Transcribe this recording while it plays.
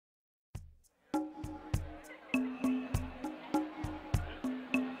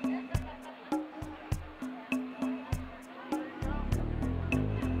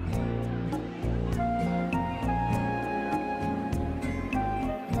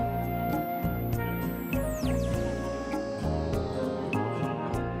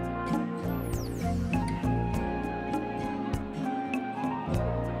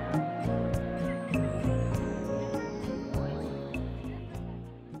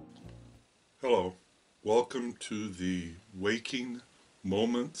Hello, welcome to the Waking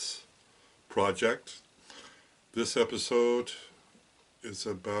Moments project. This episode is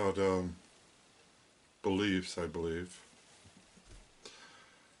about beliefs, I believe.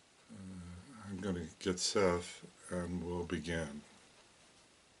 I'm going to get Seth and we'll begin.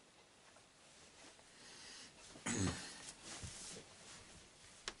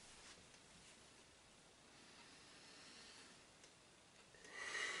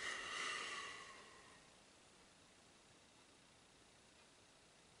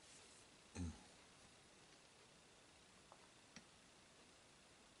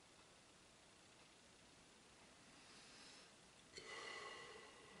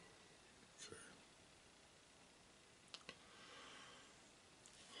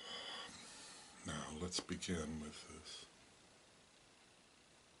 Now let's begin with this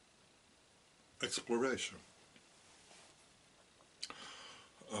exploration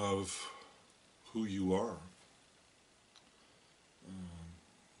of who you are.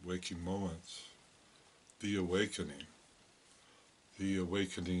 Waking moments, the awakening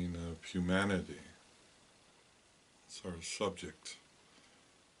of humanity. It's our subject.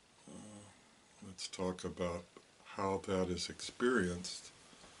 Let's talk about how that is experienced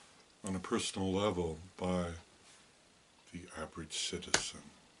on a personal level by the average citizen.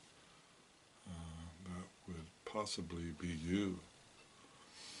 That would possibly be you.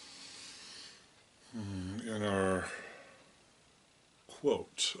 In our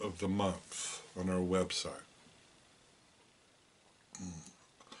quote of the month on our website,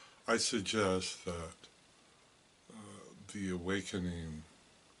 I suggest that the awakening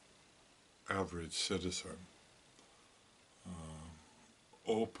average citizen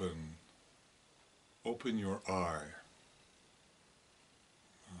open your eye,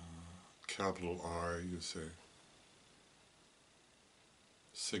 capital I, you say,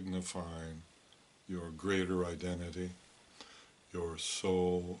 signifying your greater identity, your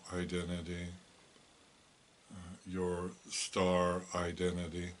soul identity, your star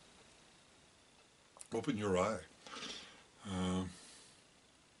identity. Open your eye.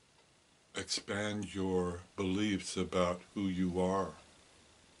 Expand your beliefs about who you are.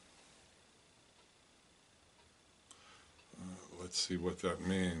 Let's see what that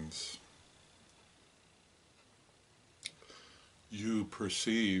means. You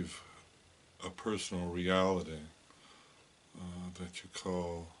perceive a personal reality that you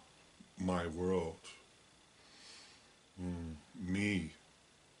call my world, me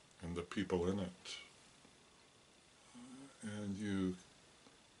and the people in it. And you,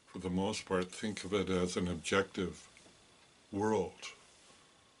 for the most part, think of it as an objective world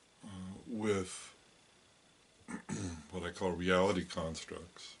with what I call reality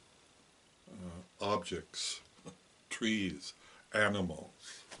constructs, objects, trees,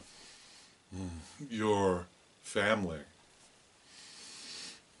 animals, your family,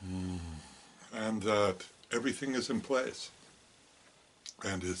 and that everything is in place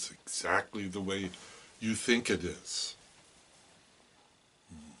and is exactly the way you think it is.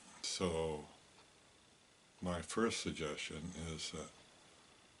 So my first suggestion is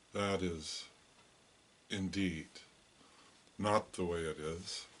that is indeed not the way it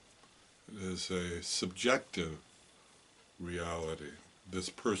is. It is a subjective reality, this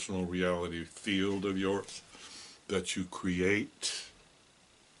personal reality field of yours that you create.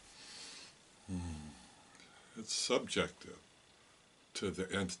 It's subjective to the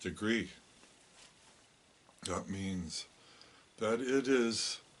nth degree. That means that it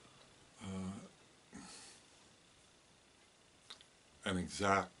is an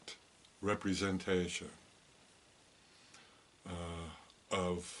exact representation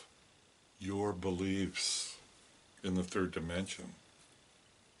of your beliefs in the third dimension.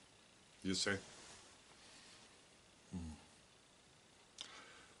 You see?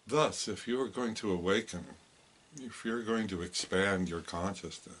 Thus, if you're going to awaken, if you're going to expand your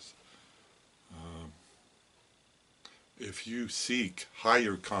consciousness, if you seek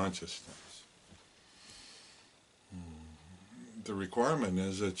higher consciousness, the requirement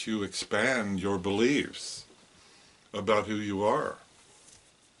is that you expand your beliefs about who you are.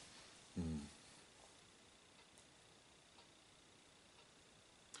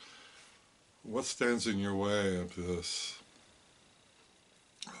 What stands in your way of this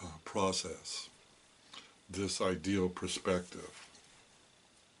process, this ideal perspective?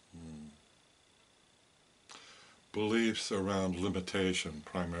 Beliefs around limitation,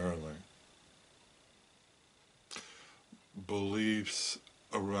 primarily. Beliefs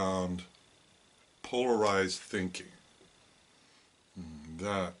around polarized thinking,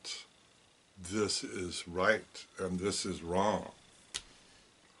 that this is right and this is wrong.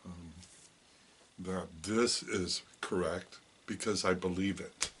 that this is correct because I believe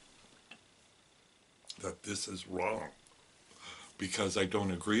it, that this is wrong because I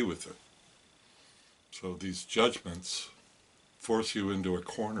don't agree with it. So these judgments force you into a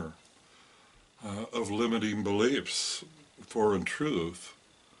corner of limiting beliefs. For in truth,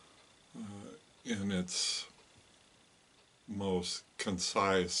 in its most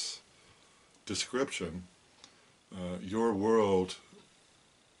concise description, your world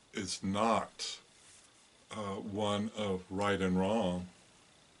is not one of right and wrong.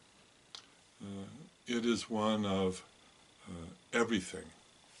 It is one of everything,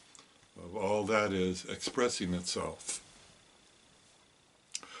 of all that is expressing itself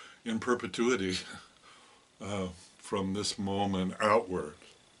in perpetuity from this moment outward.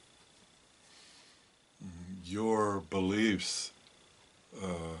 Your beliefs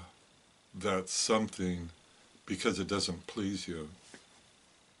that something, because it doesn't please you,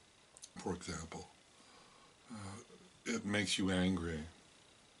 for example, it makes you angry.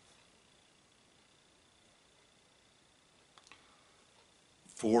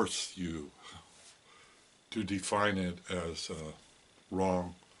 Force you to define it as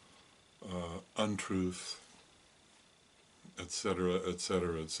wrong, untruth, etc.,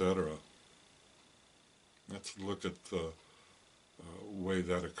 etc., etc. Let's look at the way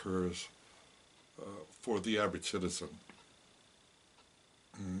that occurs for the average citizen.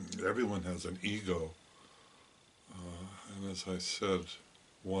 Everyone has an ego, and as I said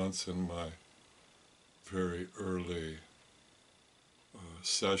once in my very early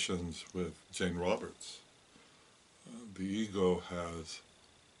sessions with Jane Roberts, the ego has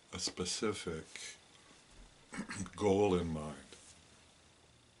a specific goal in mind,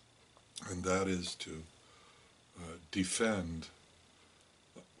 and that is to defend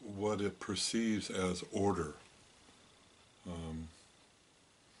what it perceives as order.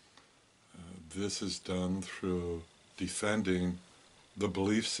 This is done through defending the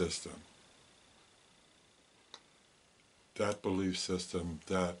belief system. That belief system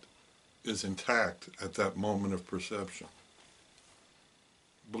that is intact at that moment of perception.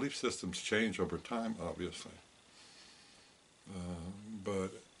 Belief systems change over time, obviously.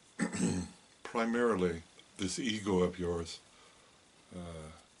 But primarily, this ego of yours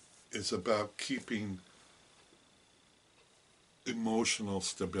is about keeping emotional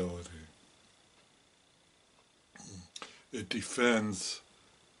stability. It defends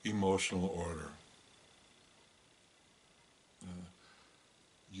emotional order.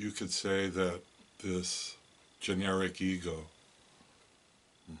 You could say that this generic ego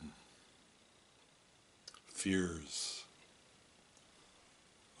fears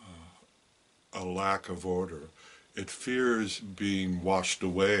a lack of order. It fears being washed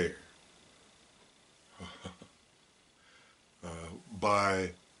away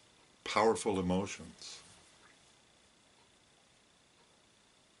by powerful emotions.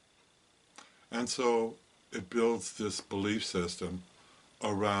 And so it builds this belief system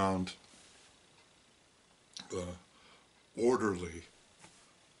around orderly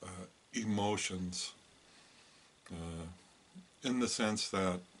emotions, in the sense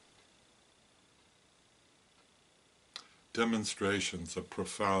that demonstrations of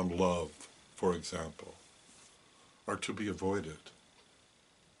profound love, for example, are to be avoided.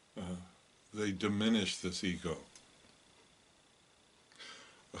 They diminish this ego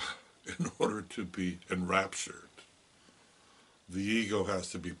in order to be enraptured. The ego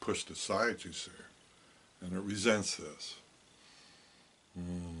has to be pushed aside, you see, and it resents this.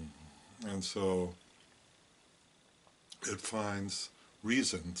 And so it finds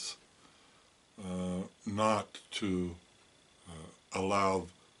reasons not to allow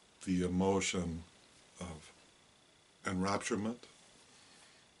the emotion of enrapturement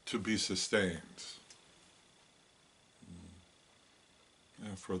to be sustained.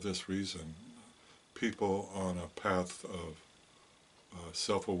 And for this reason, people on a path of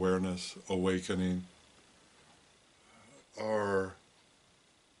self-awareness, awakening, are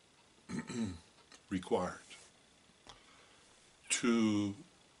required to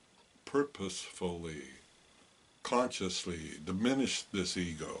purposefully, consciously diminish this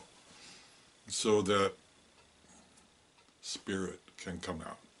ego so that spirit can come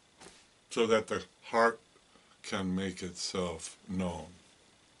out, so that the heart can make itself known,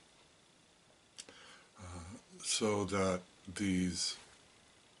 so that these,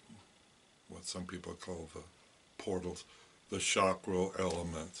 what some people call the portals, the chakral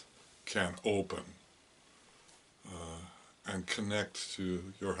elements, can open and connect to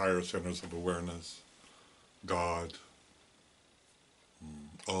your higher centers of awareness, God,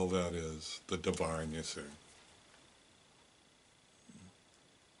 all that is the divine, you see.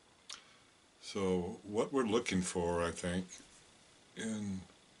 So what we're looking for, I think, in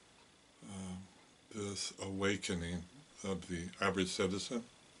this awakening of the average citizen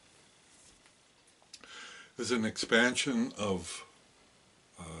is an expansion of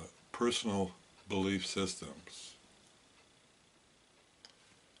personal belief systems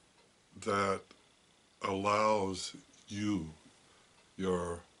that allows you,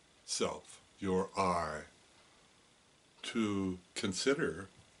 yourself, your I, to consider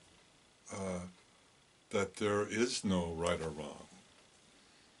that there is no right or wrong,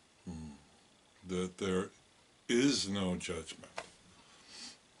 that there is no judgment,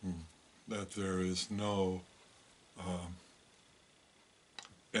 that there is no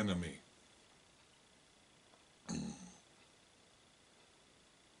enemy.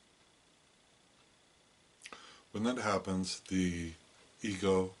 When that happens, the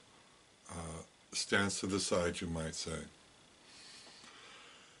ego stands to the side, you might say,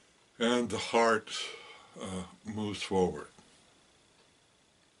 and the heart moves forward.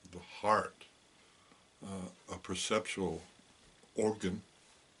 The heart, a perceptual organ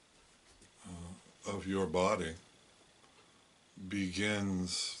of your body,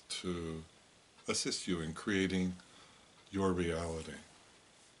 begins to assist you in creating your reality.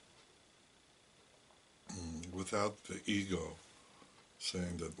 Without the ego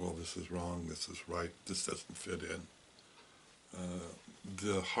saying that, well, this is wrong, this is right, this doesn't fit in.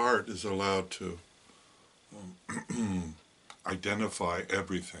 The heart is allowed to identify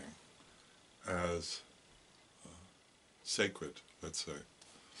everything as sacred, let's say,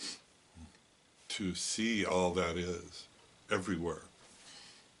 to see all that is everywhere,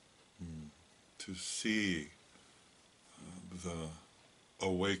 to see the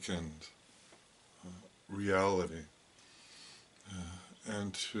awakened reality,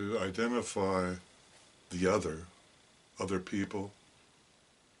 and to identify the other people,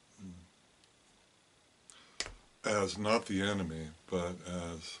 as not the enemy, but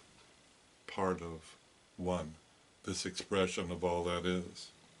as part of one, this expression of all that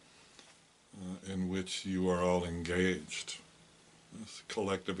is, in which you are all engaged, this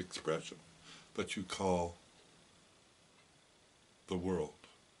collective expression that you call the world.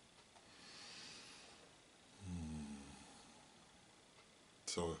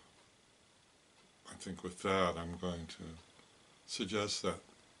 So I think with that, I'm going to suggest that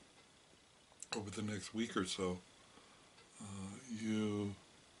over the next week or so, you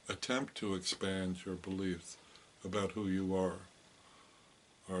attempt to expand your beliefs about who you are.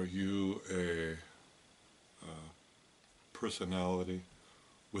 Are you a personality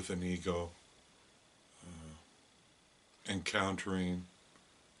with an ego, encountering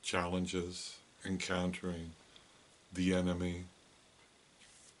challenges, encountering the enemy?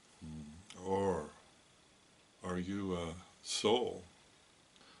 Or are you a soul?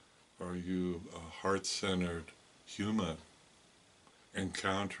 Are you a heart-centered human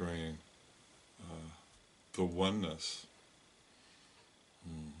encountering the oneness,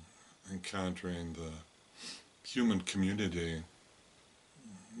 encountering the human community,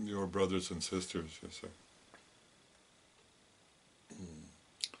 your brothers and sisters, you say?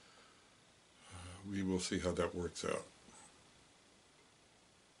 We will see how that works out.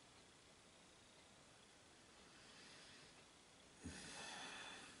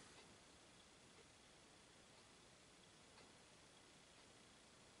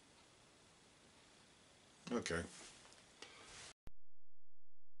 Okay.